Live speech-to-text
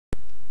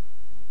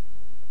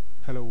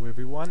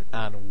everyone,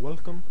 and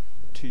welcome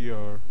to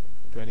your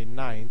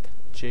 29th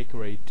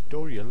jQuery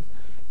tutorial,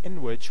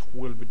 in which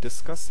we'll be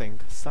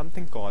discussing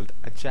something called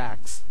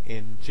Ajax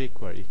in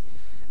jQuery.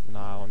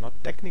 Now, not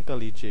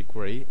technically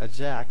jQuery,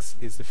 Ajax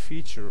is a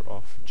feature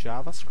of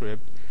JavaScript,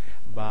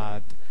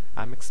 but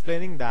I'm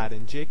explaining that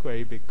in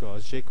jQuery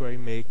because jQuery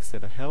makes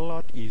it a hell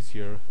lot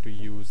easier to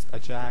use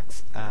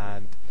Ajax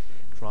and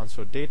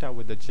transfer data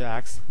with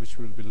Ajax, which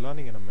we'll be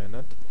learning in a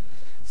minute.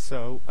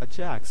 So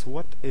Ajax,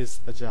 what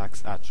is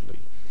Ajax actually?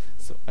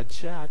 So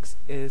Ajax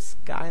is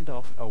kind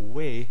of a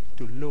way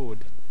to load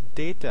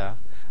data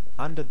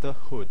under the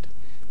hood.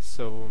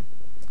 So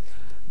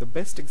the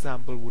best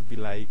example would be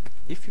like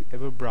if you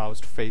ever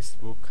browsed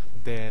Facebook,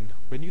 then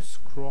when you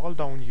scroll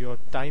down your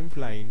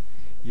timeline,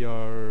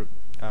 your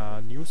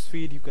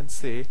newsfeed, you can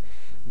say,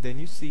 then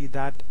you see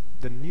that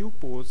the new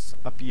posts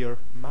appear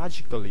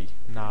magically.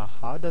 Now,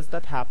 how does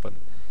that happen?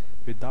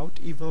 Without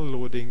even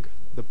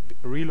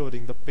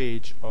reloading the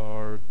page,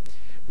 or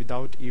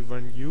without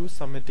even you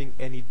submitting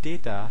any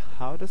data,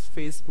 how does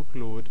Facebook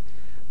load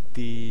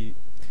the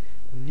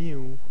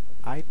new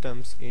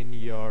items in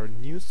your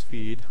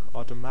newsfeed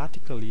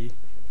automatically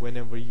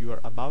whenever you are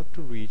about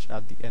to reach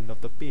at the end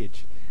of the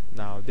page?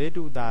 Now, they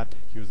do that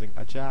using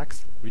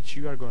Ajax, which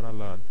you are going to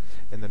learn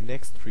in the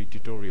next 3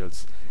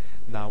 tutorials.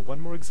 Now, one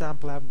more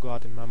example I've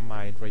got in my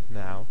mind right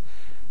now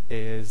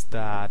is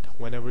that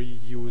whenever you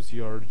use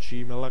your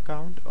Gmail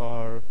account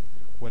or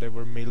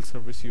whatever mail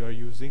service you are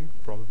using,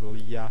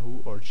 probably Yahoo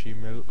or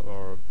Gmail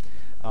or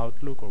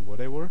Outlook or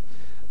whatever,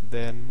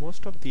 then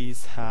most of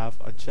these have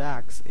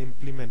Ajax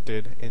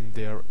implemented in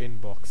their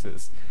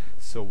inboxes.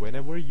 So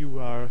whenever you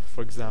are,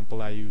 for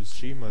example, I use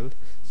Gmail,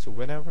 so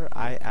whenever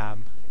I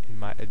am in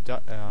my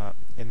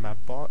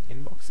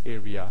inbox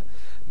area,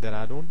 then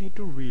I don't need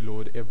to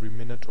reload every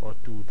minute or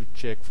two to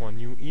check for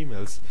new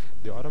emails.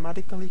 They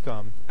automatically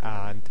come,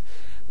 and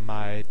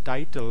my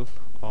title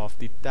of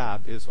the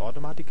tab is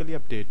automatically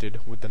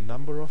updated with the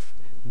number of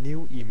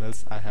new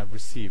emails I have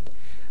received.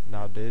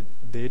 Now they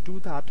do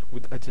that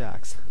with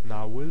Ajax.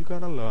 Now we're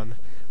gonna learn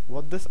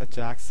what this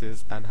Ajax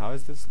is and how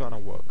is this gonna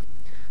work.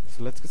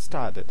 So let's get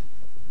started.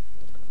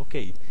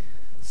 Okay,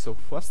 so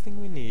first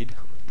thing we need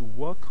to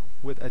work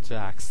with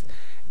Ajax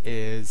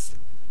is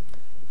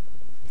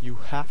you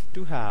have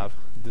to have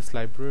this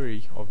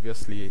library.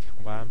 Obviously,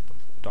 why I'm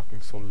talking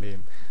so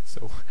lame.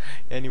 So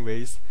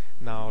anyways,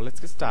 now let's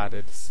get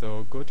started.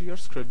 So go to your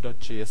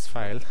script.js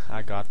file,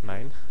 I got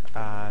mine,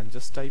 and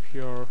just type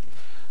your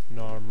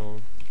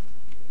normal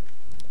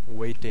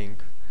waiting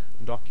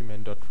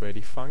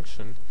document.ready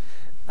function,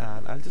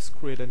 and I'll just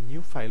create a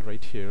new file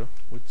right here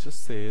which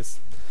just says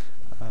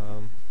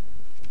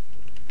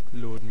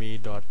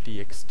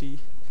loadme.txt,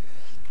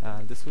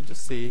 and this would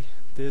just say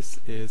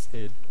this is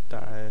a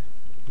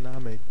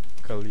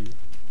dynamically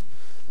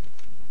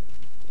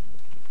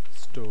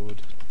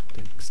stored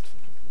text.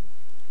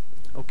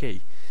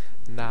 Okay,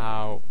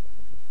 now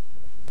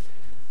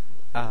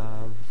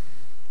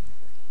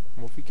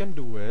what we can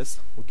do is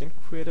we can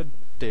create a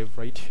div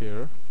right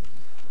here.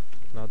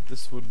 Now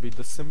this would be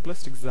the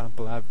simplest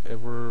example I've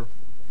ever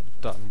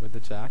done with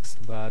Ajax,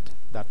 but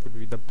that would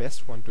be the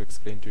best one to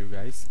explain to you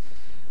guys.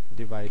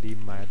 Div id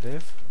my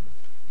div,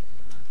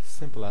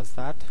 simple as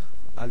that.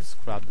 I'll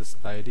just grab this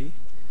id,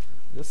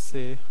 just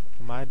say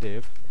my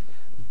div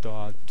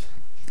dot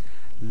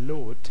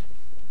loadme.txt.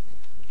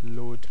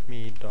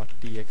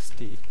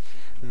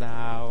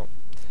 now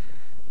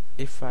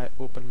if I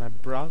open my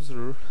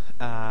browser,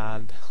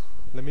 and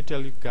let me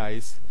tell you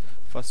guys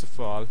first of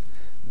all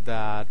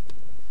that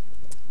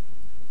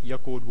your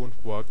code won't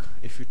work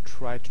if you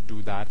try to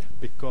do that,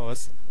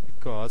 because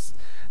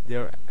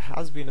there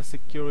has been a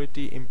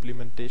security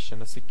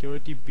implementation, a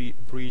security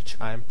breach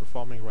I am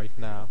performing right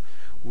now,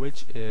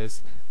 which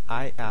is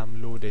I am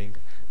loading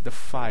the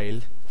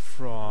file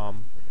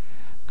from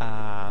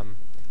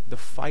the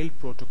file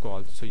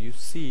protocol. So you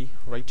see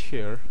right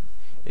here,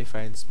 if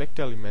I inspect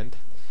element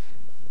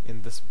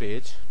in this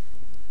page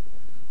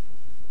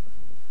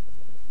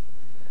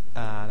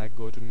and I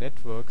go to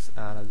networks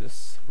and I'll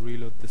just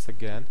reload this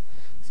again,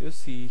 so you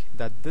see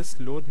that this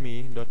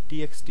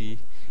loadme.txt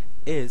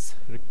is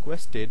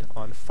requested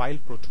on file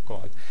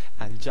protocol,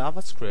 and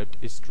JavaScript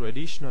is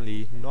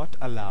traditionally not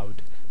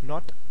allowed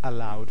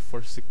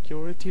for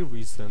security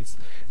reasons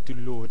to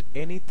load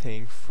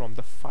anything from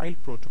the file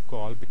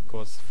protocol,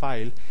 because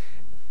file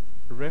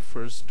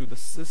refers to the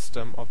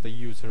system of the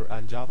user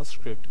and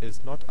JavaScript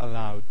is not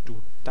allowed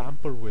to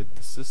tamper with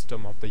the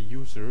system of the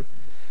user,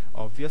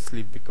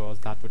 obviously, because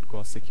that would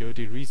cause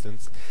security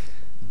reasons.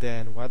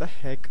 Then why the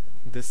heck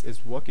this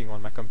is working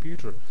on my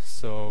computer?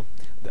 So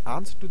the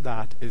answer to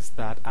that is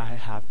that I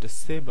have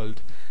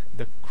disabled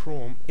the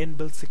Chrome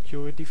inbuilt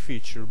security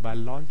feature by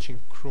launching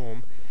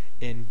Chrome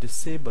in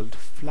disabled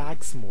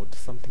flags mode,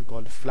 something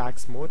called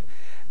flags mode,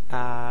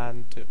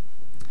 and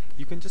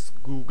you can just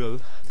Google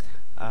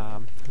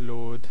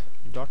load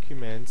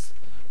documents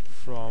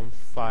from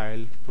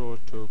file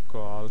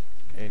protocol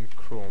in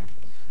Chrome.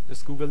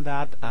 just Google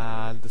that,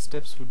 and the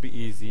steps would be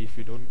easy. If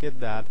you don't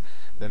get that,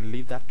 then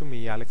leave that to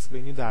me. I'll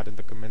explain you that in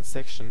the comment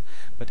section.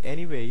 But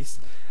anyways,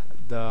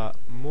 the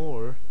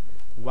more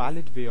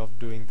valid way of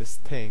doing this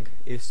thing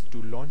is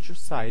to launch your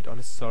site on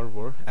a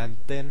server and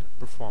then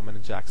perform an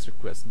Ajax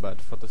request.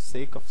 But for the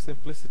sake of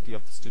simplicity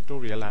of this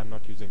tutorial, I'm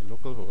not using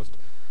localhost.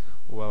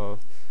 Well,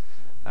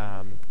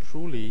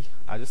 truly,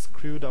 I just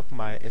screwed up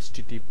my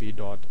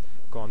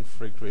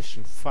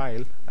http.configuration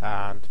file,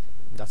 and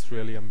that's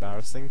really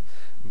embarrassing.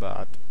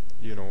 But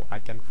you know, I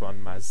can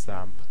run my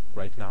XAMPP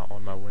right now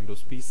on my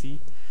Windows PC,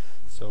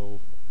 so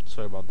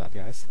sorry about that,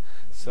 guys.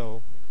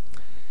 So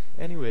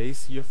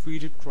anyways, you're free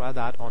to try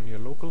that on your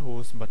local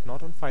host, but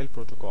not on file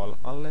protocol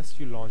unless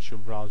you launch your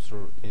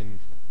browser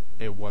in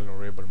a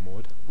vulnerable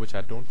mode, which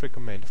I don't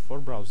recommend for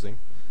browsing.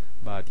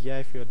 But yeah,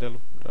 if you're a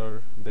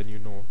developer, then you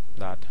know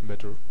that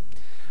better.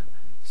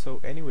 So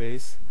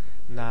anyways,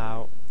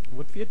 now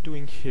what we are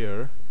doing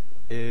here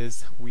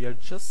is we are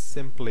just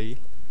simply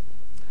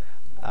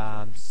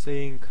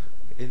saying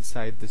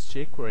inside this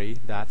jQuery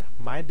that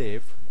my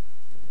div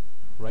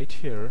right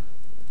here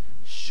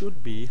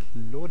should be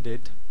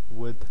loaded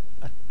with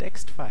a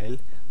text file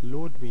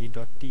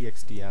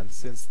loadme.txt, and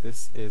since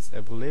this is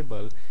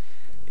available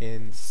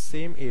in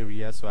same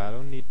area, so I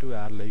don't need to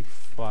add like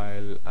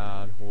file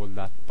and hold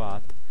that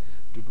path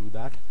to do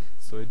that.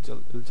 So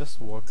it'll just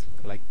work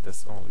like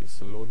this only.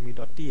 So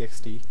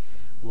loadme.txt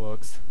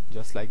works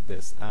just like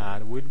this,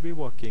 and we'll be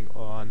working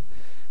on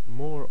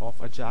more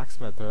of Ajax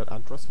method.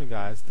 And trust me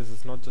guys, this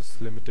is not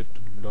just limited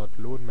to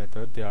 .load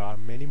method. There are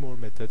many more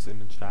methods in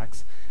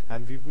Ajax,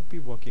 and we would be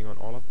working on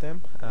all of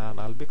them, and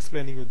I'll be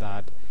explaining you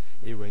that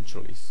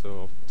eventually.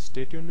 So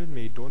stay tuned with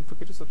me, don't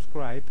forget to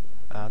subscribe,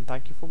 and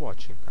thank you for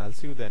watching. I'll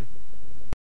see you then.